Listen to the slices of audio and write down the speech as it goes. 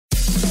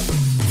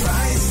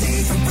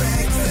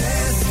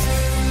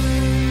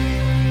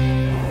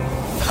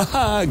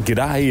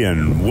G'day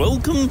and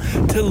welcome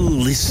to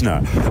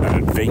Listener,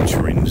 an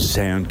adventure in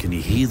sound. Can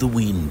you hear the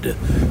wind?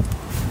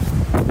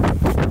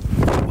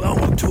 Well,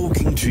 I'm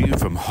talking to you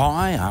from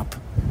high up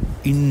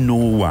in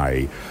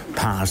Norway,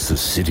 past the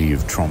city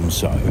of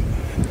Tromsø,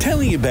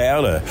 telling you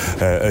about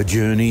a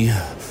journey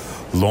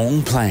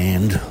long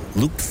planned,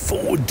 looked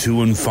forward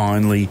to and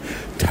finally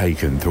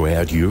taken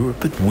throughout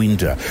Europe at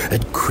winter,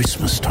 at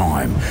Christmas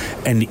time.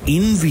 And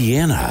in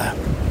Vienna,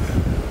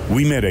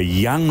 we met a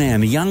young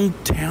man, a young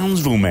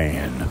Townsville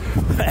man,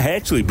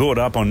 actually brought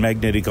up on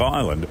Magnetic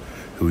Island,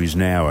 who is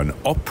now an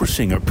opera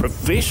singer,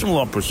 professional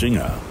opera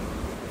singer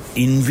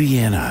in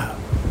Vienna.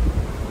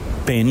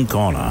 Ben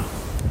Connor.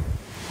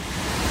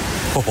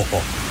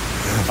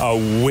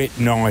 A wet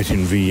night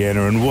in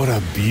Vienna, and what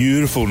a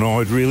beautiful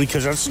night, really,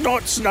 because it's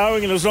not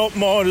snowing and it's not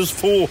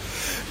 -4.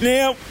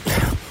 Now,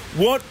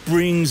 what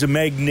brings a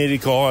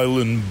Magnetic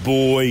Island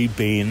boy,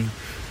 Ben,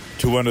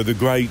 to one of the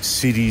great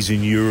cities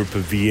in Europe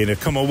of Vienna?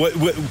 Come on,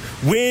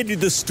 where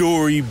did the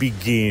story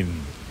begin?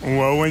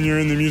 Well, when you're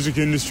in the music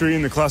industry,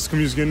 in the classical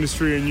music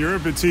industry in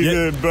Europe, it's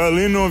either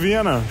Berlin or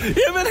Vienna.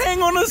 Yeah, but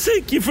hang on a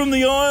sec, you're from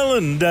the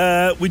island.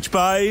 Which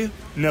bay?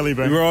 Nelly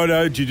Bay.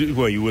 Righto,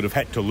 well, you would have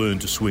had to learn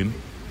to swim.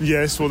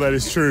 Yes, well, that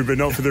is true, but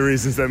not for the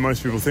reasons that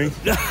most people think.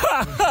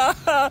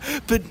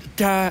 But,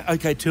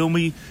 okay, tell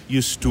me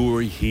your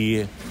story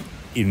here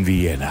in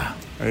Vienna.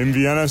 In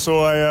Vienna,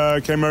 so I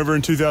came over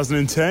in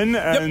 2010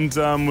 and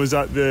was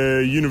at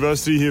the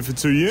university here for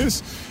 2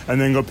 years,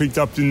 and then got picked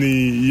up in the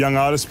Young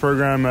Artist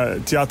program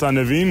at Theater an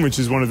der Wien, which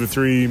is one of the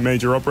 3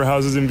 major opera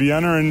houses in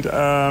Vienna. And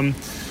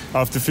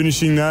after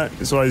finishing that,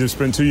 so I just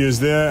spent 2 years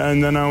there,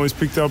 and then I was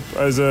picked up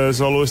as a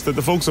soloist at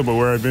the Volksoper,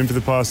 where I've been for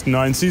the past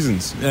 9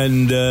 seasons.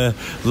 And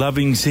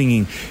loving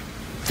singing.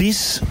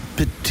 This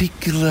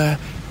particular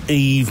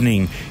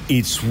evening,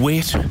 it's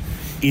wet,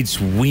 it's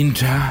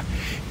winter.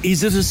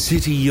 Is it a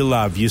city you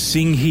love? You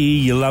sing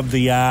here, you love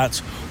the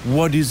arts.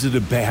 What is it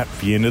about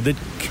Vienna that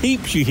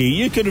keeps you here?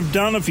 You could have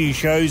done a few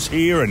shows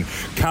here and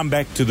come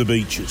back to the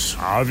beaches.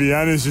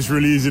 Vienna is just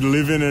really easy to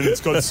live in, and it's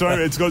got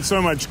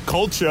so much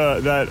culture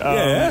that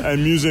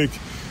and music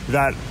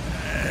that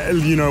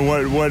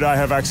what I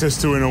have access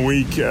to in a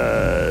week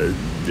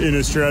in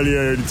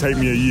Australia, it'd take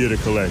me a year to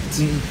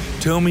collect.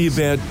 Tell me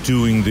about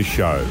doing the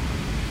show.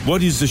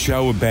 What is the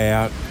show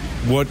about?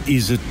 What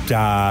is it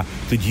that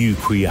you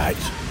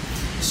create?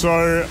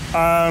 So,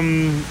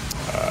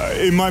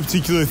 in my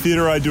particular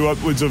theatre, I do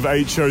upwards of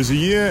 8 shows a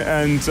year,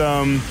 and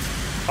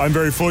I'm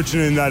very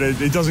fortunate in that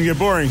it doesn't get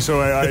boring.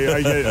 So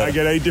I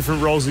get 8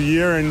 different roles a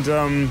year,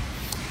 and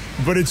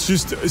but it's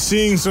just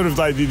seeing sort of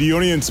like the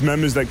audience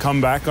members that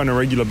come back on a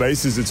regular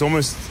basis. It's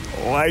almost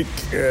like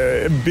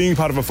being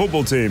part of a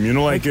football team, you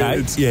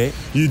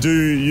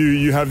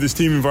have this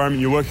team environment.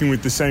 You're working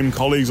with the same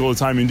colleagues all the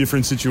time in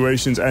different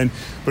situations,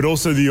 but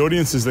also the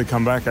audiences that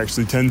come back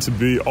actually tend to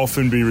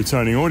often be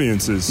returning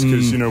audiences,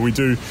 because we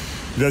do.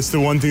 That's the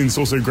one thing that's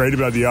also great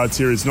about the arts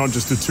here. It's not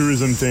just a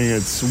tourism thing;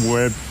 it's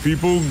where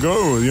people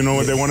go.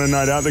 They want a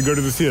night out, they go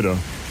to the theatre.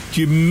 Do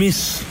you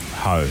miss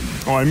home?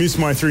 Oh, I miss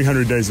my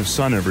 300 days of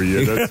sun every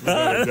year. That's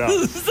without a doubt.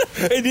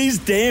 It is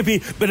damp here,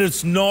 but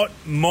it's not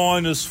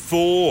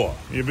 -4.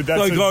 Yeah, but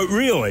that's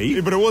really?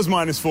 Yeah, but it was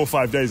 -4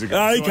 5 days ago.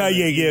 Okay,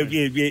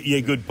 yeah,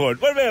 good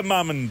point. What about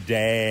Mum and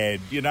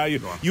Dad?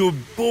 You were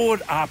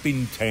brought up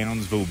in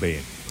Townsville,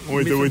 Ben.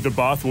 With the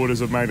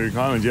bathwaters of Magnetic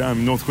Island,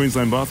 North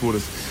Queensland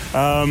bathwaters.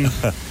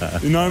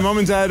 Mum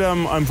and Dad,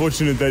 I'm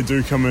fortunate they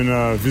do come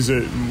and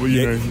visit.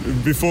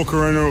 Before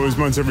Corona, it was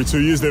once every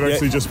 2 years. They've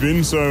actually just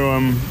been, so...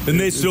 and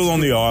they're still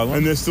on the island?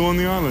 And they're still on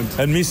the island.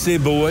 And miss their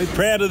boy?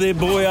 Proud of their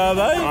boy, are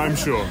they? I'm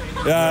sure.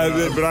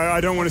 But I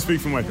don't want to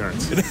speak for my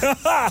parents.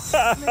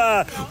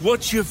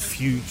 What's your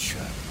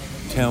future?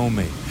 Tell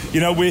me.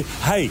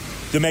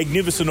 The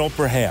Magnificent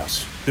Opera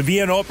House. The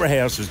Vienna Opera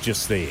House is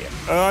just there.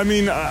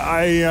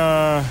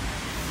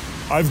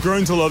 I've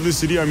grown to love this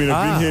city. I've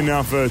been here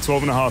now for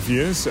 12 and a half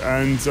years,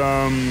 and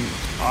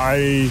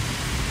I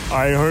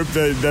hope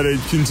that it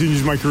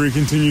continues. My career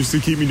continues to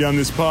keep me down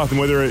this path, and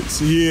whether it's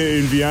here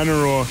in Vienna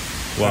or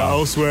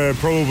elsewhere,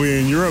 probably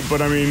in Europe.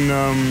 But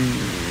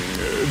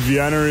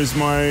Vienna is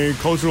my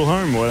cultural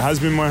home. Well, it has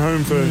been my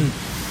home for a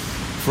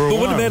while. But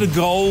what about a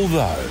goal,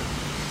 though?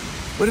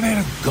 What about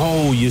a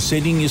goal? You're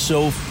setting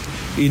yourself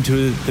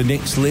into the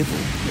next level?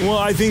 Well,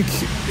 I think,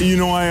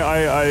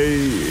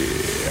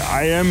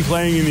 I am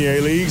playing in the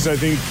A-Leagues. I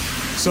think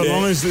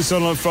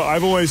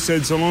I've always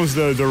said, so long as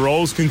the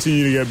roles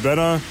continue to get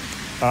better,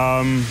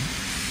 I'm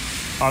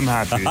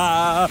happy.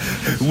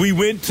 We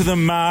went to the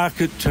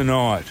market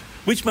tonight.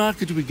 Which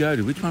market did we go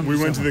to? Which one? We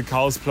went to the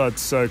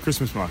Karlsplatz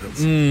Christmas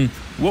markets.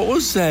 What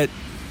was that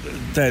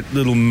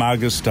little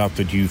mug of stuff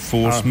that you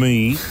forced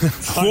me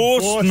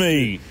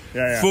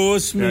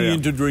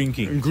into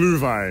drinking?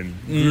 Glühwein.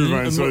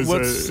 So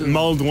it's a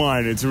mulled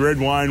wine. It's a red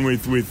wine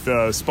with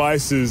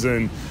spices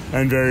and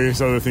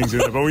various other things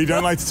in it. But we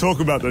don't like to talk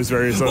about those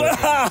various other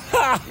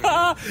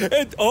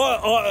things.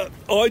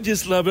 I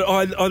just love it.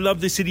 I love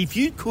this city. If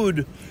you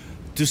could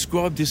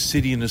describe this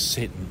city in a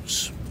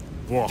sentence,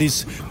 Whoa.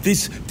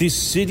 This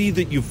city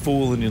that you've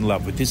fallen in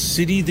love with, this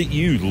city that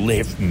you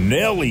left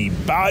Nelly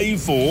Bay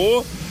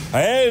for,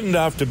 and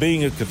after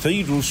being at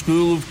cathedral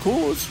school, of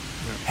course.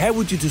 Yeah. How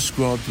would you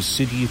describe the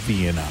city of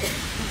Vienna?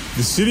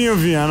 The city of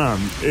Vienna,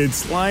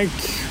 it's like,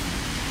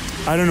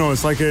 I don't know,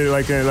 it's like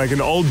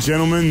an old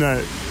gentleman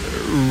that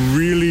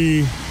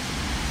really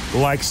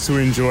likes to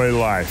enjoy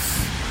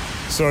life.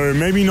 So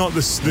maybe not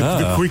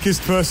the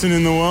quickest person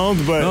in the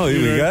world, but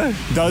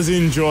does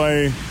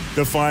enjoy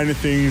the finer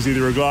things,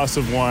 either a glass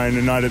of wine,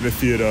 a night at the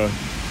theatre,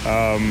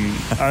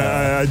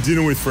 a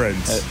dinner with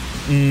friends.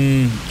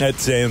 That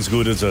sounds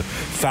good as a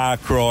far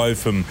cry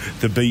from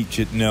the beach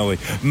at Nelly.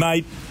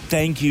 Mate,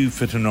 thank you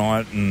for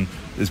tonight, and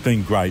it's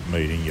been great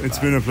meeting you. It's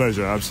been a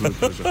pleasure, absolute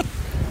pleasure.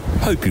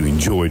 Hope you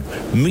enjoyed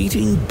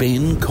meeting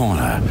Ben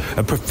Connor,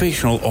 a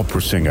professional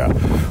opera singer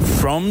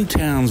from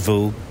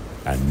Townsville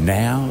and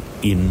now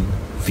in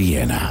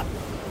Vienna.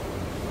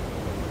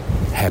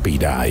 Happy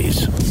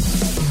days.